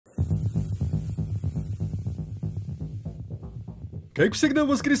Как всегда, в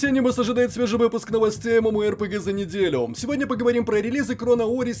воскресенье вас ожидает свежий выпуск новостей Mmorpg за неделю. Сегодня поговорим про релизы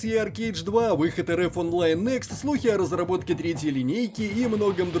Chrono Odyssey и Archeage 2, выход РФ онлайн Next, слухи о разработке третьей линейки и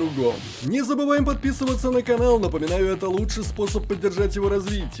многом другом. Не забываем подписываться на канал, напоминаю, это лучший способ поддержать его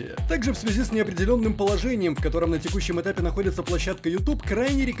развитие. Также в связи с неопределенным положением, в котором на текущем этапе находится площадка YouTube,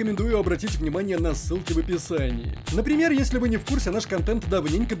 крайне рекомендую обратить внимание на ссылки в описании. Например, если вы не в курсе, наш контент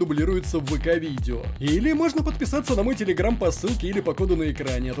давненько дублируется в ВК-видео. Или можно подписаться на мой телеграм по ссылке или по коду на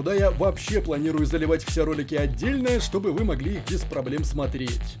экране. Туда я вообще планирую заливать все ролики отдельно, чтобы вы могли их без проблем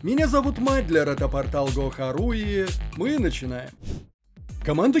смотреть. Меня зовут Мадлер, это портал GohaMedia, и мы начинаем.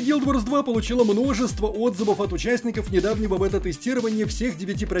 Команда Guild Wars 2 получила множество отзывов от участников недавнего бета-тестирования всех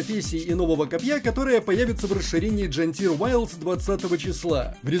 9 профессий и нового копья, которое появится в расширении Jantir Wilds 20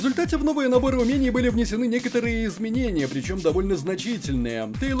 числа. В результате в новые наборы умений были внесены некоторые изменения, причем довольно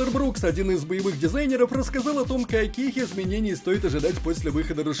значительные. Тейлор Брукс, один из боевых дизайнеров, рассказал о том, каких изменений стоит ожидать после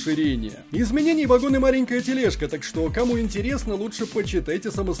выхода расширения. Изменений вагон и маленькая тележка, так что кому интересно, лучше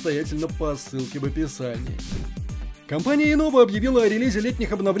почитайте самостоятельно по ссылке в описании. Компания Интро объявила о релизе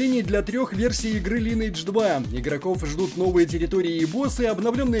летних обновлений для 3 версий игры Lineage 2. Игроков ждут новые территории и боссы,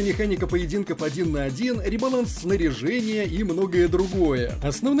 обновленная механика поединков 1 на 1, ребаланс снаряжения и многое другое.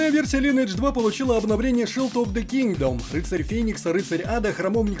 Основная версия Lineage 2 получила обновление Shield of the Kingdom. Рыцарь Феникса, Рыцарь Ада,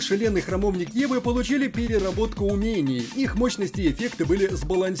 Храмовник Шелен и Храмовник Евы получили переработку умений. Их мощности и эффекты были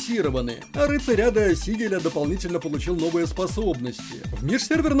сбалансированы. А Рыцарь Ада Сигеля дополнительно получил новые способности. В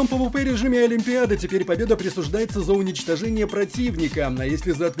межсерверном PvP режиме Олимпиады теперь победа присуждается за уничтожение противника, а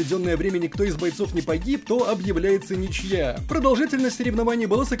если за отведенное время никто из бойцов не погиб, то объявляется ничья. Продолжительность соревнований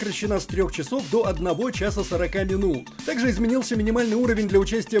была сокращена с 3 часов до 1 часа 40 минут. Также изменился минимальный уровень для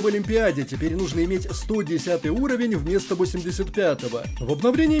участия в Олимпиаде, теперь нужно иметь 110 уровень вместо 85-го. В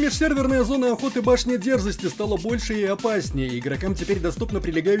обновлении межсерверная зона охоты Башня Дерзости стала больше и опаснее, игрокам теперь доступна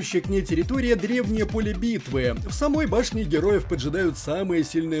прилегающая к ней территория Древнее Поле Битвы. В самой башне героев поджидают самые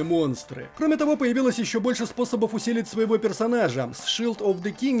сильные монстры. Кроме того, появилось еще больше способов усилить своего персонажа. С Shield of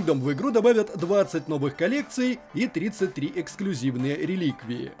the Kingdom в игру добавят 20 новых коллекций и 33 эксклюзивные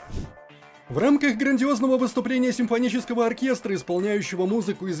реликвии. В рамках грандиозного выступления симфонического оркестра, исполняющего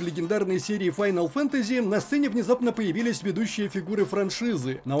музыку из легендарной серии Final Fantasy, на сцене внезапно появились ведущие фигуры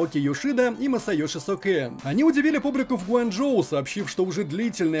франшизы Наоки Йошида и Масайоши Сокен. Они удивили публику в Гуанчжоу, сообщив, что уже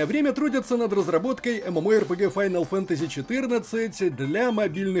длительное время трудятся над разработкой Mmorpg Final Fantasy XIV для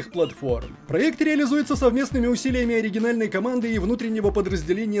мобильных платформ. Проект реализуется совместными усилиями оригинальной команды и внутреннего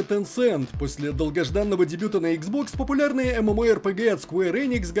подразделения Tencent. После долгожданного дебюта на Xbox популярные Mmorpg от Square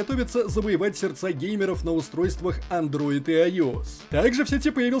Enix готовятся завоевать сердца геймеров на устройствах Android и iOS. Также в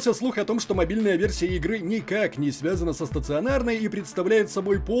сети появился слух о том, что мобильная версия игры никак не связана со стационарной и представляет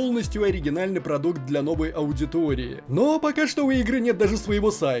собой полностью оригинальный продукт для новой аудитории. Но пока что у игры нет даже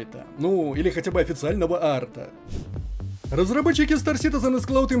своего сайта. Ну, или хотя бы официального арта. Разработчики Star Citizen из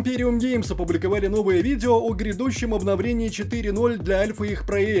Cloud Imperium Games опубликовали новое видео о грядущем обновлении 4.0 для альфа их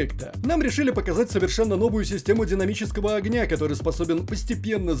проекта. Нам решили показать совершенно новую систему динамического огня, который способен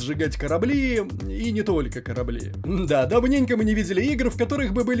постепенно сжигать корабли, и не только корабли. Да, давненько мы не видели игр, в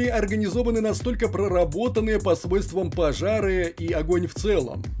которых бы были организованы настолько проработанные по свойствам пожары и огонь в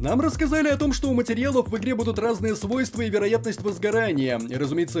целом. Нам рассказали о том, что у материалов в игре будут разные свойства и вероятность возгорания. И,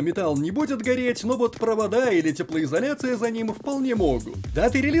 разумеется, металл не будет гореть, но вот провода или теплоизоляция за ним вполне могут.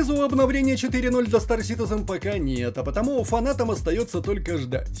 Даты релиза у обновления 4.0 для Star Citizen пока нет, а потому фанатам остается только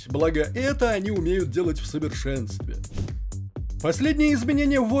ждать. Благо это они умеют делать в совершенстве. Последние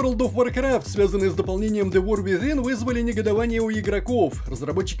изменения в World of Warcraft, связанные с дополнением The War Within, вызвали негодование у игроков.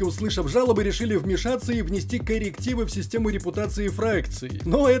 Разработчики, услышав жалобы, решили вмешаться и внести коррективы в систему репутации фракций.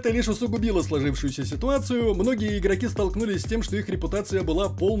 Но это лишь усугубило сложившуюся ситуацию. Многие игроки столкнулись с тем, что их репутация была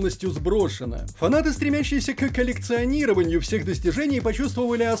полностью сброшена. Фанаты, стремящиеся к коллекционированию всех достижений,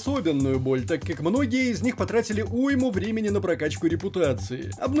 почувствовали особенную боль, так как многие из них потратили уйму времени на прокачку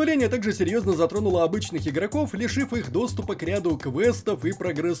репутации. Обнуление также серьезно затронуло обычных игроков, лишив их доступа к ряду квестов и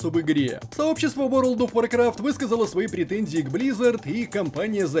прогрессу в игре. Сообщество World of Warcraft высказало свои претензии к Blizzard, и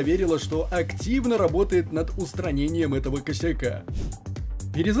компания заверила, что активно работает над устранением этого косяка.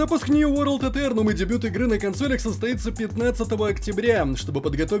 Перезапуск New World Aeternum и дебют игры на консолях состоится 15 октября. Чтобы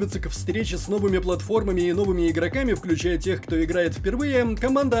подготовиться к встрече с новыми платформами и новыми игроками, включая тех, кто играет впервые,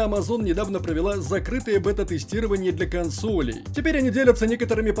 команда Amazon недавно провела закрытое бета-тестирование для консолей. Теперь они делятся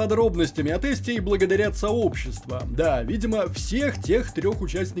некоторыми подробностями о тесте и благодарят сообщество. Да, видимо, всех тех 3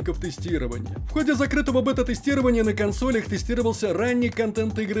 участников тестирования. В ходе закрытого бета-тестирования на консолях тестировался ранний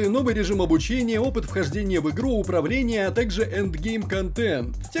контент игры, новый режим обучения, опыт вхождения в игру, управление, а также эндгейм контент.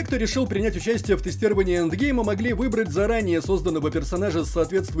 контент. Те, кто решил принять участие в тестировании эндгейма, могли выбрать заранее созданного персонажа с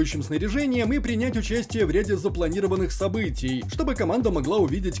соответствующим снаряжением и принять участие в ряде запланированных событий, чтобы команда могла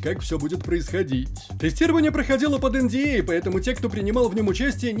увидеть, как все будет происходить. Тестирование проходило под NDA, поэтому те, кто принимал в нем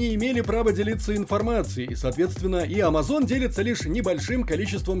участие, не имели права делиться информацией. Соответственно, и Amazon делится лишь небольшим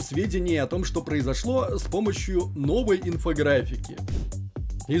количеством сведений о том, что произошло, с помощью новой инфографики.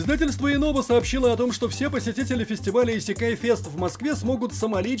 Издательство Интро сообщило о том, что все посетители фестиваля Isekai Fest в Москве смогут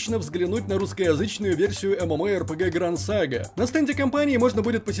самолично взглянуть на русскоязычную версию MMORPG Gran Saga. На стенде компании можно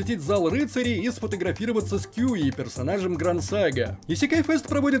будет посетить зал рыцарей и сфотографироваться с Кьюи, персонажем Gran Saga. Isekai Fest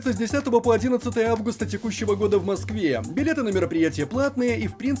проводится с 10 по 11 августа текущего года в Москве. Билеты на мероприятие платные и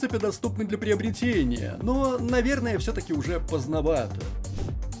в принципе доступны для приобретения, но, наверное, все-таки уже поздновато.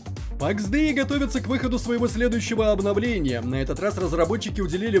 Pax Dei готовится к выходу своего следующего обновления. На этот раз разработчики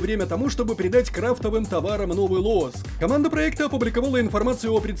уделили время тому, чтобы придать крафтовым товарам новый лоск. Команда проекта опубликовала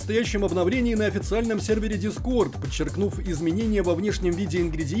информацию о предстоящем обновлении на официальном сервере Discord, подчеркнув изменения во внешнем виде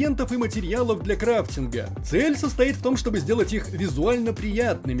ингредиентов и материалов для крафтинга. Цель состоит в том, чтобы сделать их визуально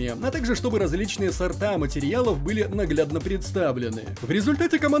приятными, а также чтобы различные сорта материалов были наглядно представлены. В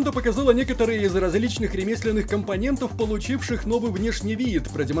результате команда показала некоторые из различных ремесленных компонентов, получивших новый внешний вид,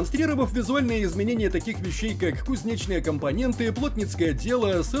 продемонстрировав визуальные изменения таких вещей, как кузнечные компоненты, плотницкое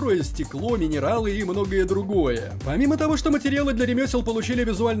дело, сырое стекло, минералы и многое другое. Помимо того, что материалы для ремесел получили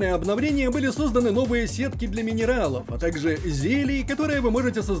визуальное обновление, были созданы новые сетки для минералов, а также зелий, которые вы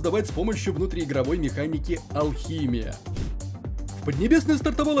можете создавать с помощью внутриигровой механики алхимия. В Поднебесной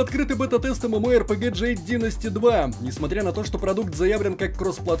стартовал открытый бета-тест MMORPG Jade Dynasty 2. Несмотря на то, что продукт заявлен как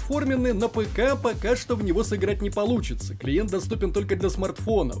кроссплатформенный, на ПК пока что в него сыграть не получится. Клиент доступен только для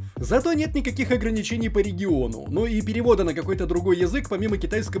смартфонов. Зато нет никаких ограничений по региону. Ну и перевода на какой-то другой язык помимо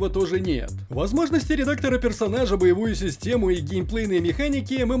китайского тоже нет. Возможности редактора персонажа, боевую систему и геймплейные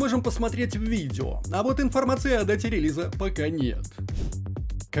механики мы можем посмотреть в видео. А вот информации о дате релиза пока нет.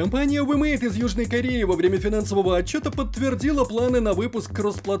 Компания YMIR из Южной Кореи во время финансового отчета подтвердила планы на выпуск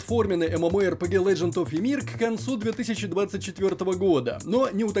кроссплатформенной MMORPG Legend of YMIR к концу 2024 года, но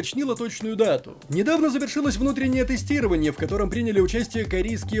не уточнила точную дату. Недавно завершилось внутреннее тестирование, в котором приняли участие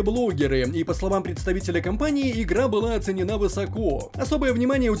корейские блогеры, и по словам представителя компании, игра была оценена высоко. Особое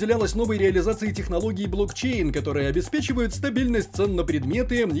внимание уделялось новой реализации технологий блокчейн, которые обеспечивают стабильность цен на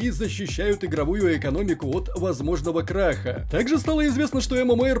предметы и защищают игровую экономику от возможного краха. Также стало известно, что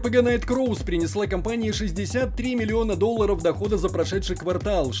MMORPG Night Crows принесла компании $63 миллиона дохода за прошедший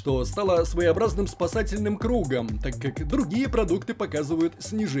квартал, что стало своеобразным спасательным кругом, так как другие продукты показывают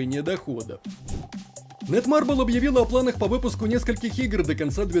снижение доходов. Netmarble объявила о планах по выпуску нескольких игр до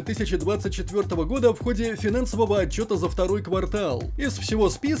конца 2024 года в ходе финансового отчета за второй квартал. Из всего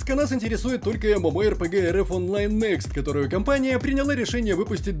списка нас интересует только MMORPG RF Online Next, которую компания приняла решение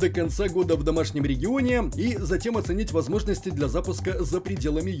выпустить до конца года в домашнем регионе и затем оценить возможности для запуска за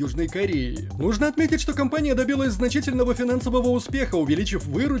пределами Южной Кореи. Нужно отметить, что компания добилась значительного финансового успеха, увеличив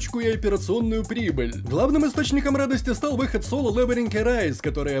выручку и операционную прибыль. Главным источником радости стал выход Solo Leveling Arise,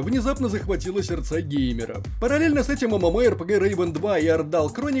 которая внезапно захватила сердца геймеров. Параллельно с этим MMORPG Raven 2 и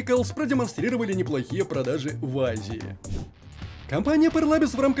Ardal Chronicles продемонстрировали неплохие продажи в Азии. Компания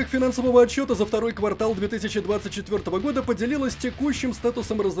Parlabis в рамках финансового отчета за второй квартал 2024 года поделилась текущим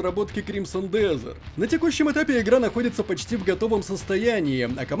статусом разработки Crimson Desert. На текущем этапе игра находится почти в готовом состоянии,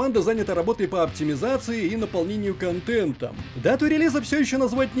 а команда занята работой по оптимизации и наполнению контентом. Дату релиза все еще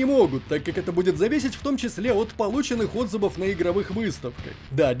назвать не могут, так как это будет зависеть в том числе от полученных отзывов на игровых выставках.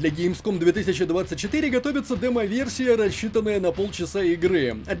 Да, для Gamescom 2024 готовится демо-версия, рассчитанная на полчаса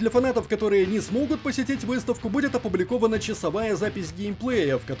игры, а для фанатов, которые не смогут посетить выставку, будет опубликована часовая запись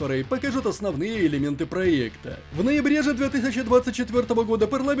геймплея, в которой покажут основные элементы проекта. В ноябре же 2024 года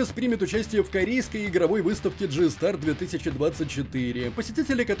Parlabis примет участие в корейской игровой выставке G-Star 2024,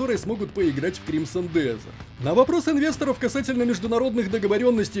 посетители которой смогут поиграть в Crimson Desert. На вопрос инвесторов касательно международных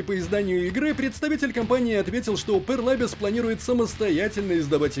договоренностей по изданию игры, представитель компании ответил, что Parlabis планирует самостоятельно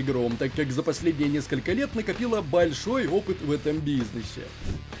издавать игру, так как за последние несколько лет накопила большой опыт в этом бизнесе.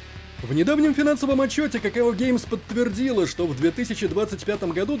 В недавнем финансовом отчете Kakao Games подтвердила, что в 2025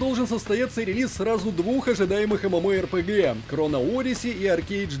 году должен состояться релиз сразу двух ожидаемых MMORPG — Chrono Odyssey и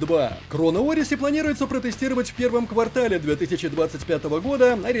Archeage 2. Chrono Odyssey планируется протестировать в первом квартале 2025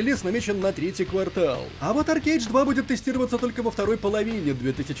 года, а релиз намечен на третий квартал. А вот Archeage 2 будет тестироваться только во второй половине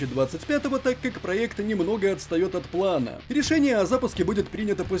 2025, так как проект немного отстает от плана. Решение о запуске будет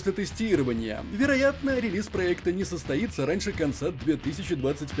принято после тестирования. Вероятно, релиз проекта не состоится раньше конца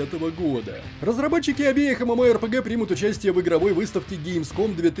 2025 года. года. Разработчики обеих MMORPG примут участие в игровой выставке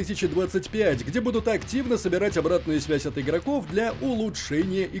Gamescom 2025, где будут активно собирать обратную связь от игроков для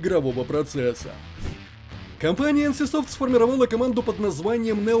улучшения игрового процесса. Компания NCSoft сформировала команду под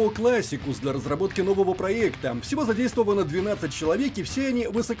названием Neo Classicus для разработки нового проекта. Всего задействовано 12 человек, и все они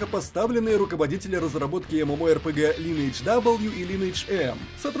высокопоставленные руководители разработки MMORPG Lineage W и Lineage M.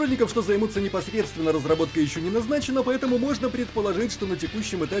 Сотрудников, что займутся непосредственно разработкой, еще не назначено, поэтому можно предположить, что на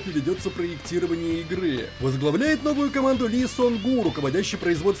текущем этапе ведется проектирование игры. Возглавляет новую команду Ли Сонгу, руководящий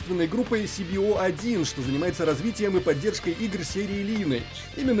производственной группой CBO-1, что занимается развитием и поддержкой игр серии Lineage.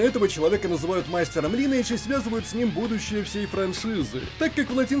 Именно этого человека называют мастером Lineage и связывают с ним будущее всей франшизы. Так как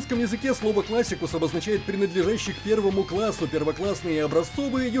в латинском языке слово «классикус» обозначает принадлежащий к первому классу, первоклассные и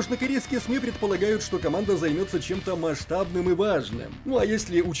образцовые, южнокорейские СМИ предполагают, что команда займется чем-то масштабным и важным. Ну а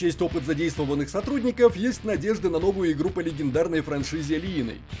если учесть опыт задействованных сотрудников, есть надежды на новую игру по легендарной франшизе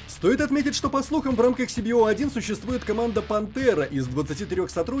Lineage. Стоит отметить, что по слухам в рамках CBO-1 существует команда Пантера из 23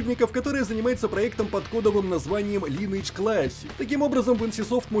 сотрудников, которая занимается проектом под кодовым названием Lineage Classic. Таким образом, в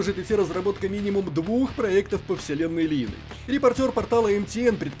NCSoft может идти разработка минимум 2 проектов по вселенной Lineage. Репортер портала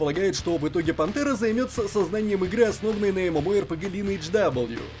MTN предполагает, что в итоге Пантера займется созданием игры, основанной на MMORPG Lineage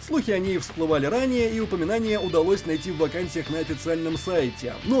W. Слухи о ней всплывали ранее, и упоминания удалось найти в вакансиях на официальном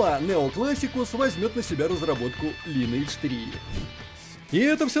сайте. Ну а Neo Classicus возьмет на себя разработку Lineage 3. И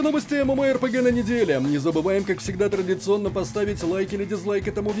это все новости MMORPG на неделе. Не забываем, как всегда, традиционно поставить лайк или дизлайк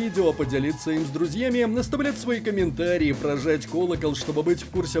этому видео, поделиться им с друзьями, оставлять свои комментарии, прожать колокол, чтобы быть в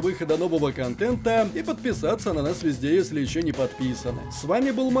курсе выхода нового контента, и подписаться на нас везде, если еще не подписаны. С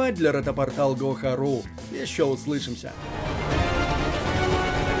вами был Мадлер, это портал GohaRu. Еще услышимся.